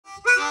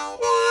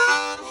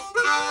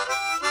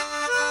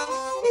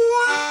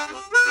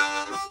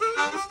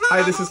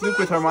Hi, this is Luke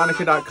with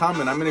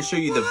Harmonica.com, and I'm going to show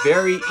you the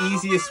very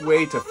easiest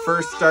way to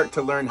first start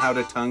to learn how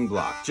to tongue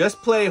block.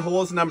 Just play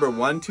holes number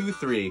 1, 2,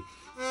 3.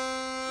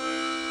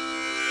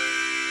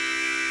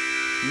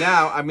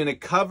 Now I'm going to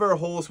cover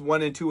holes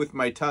 1 and 2 with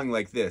my tongue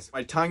like this.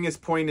 My tongue is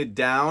pointed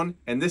down,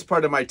 and this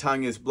part of my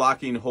tongue is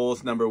blocking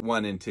holes number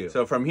 1 and 2.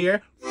 So from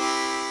here,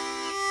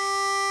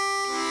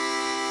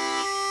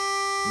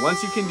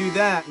 once you can do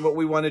that, what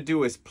we want to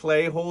do is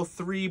play hole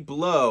 3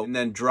 blow and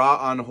then draw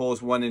on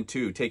holes 1 and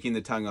 2, taking the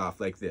tongue off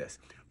like this.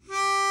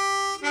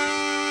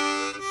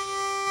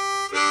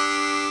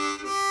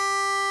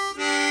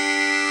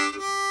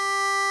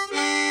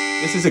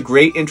 This is a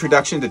great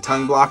introduction to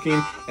tongue blocking,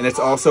 and it's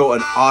also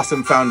an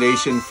awesome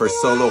foundation for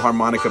solo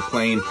harmonica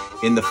playing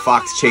in the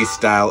Fox Chase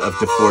style of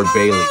DeFord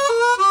Bailey.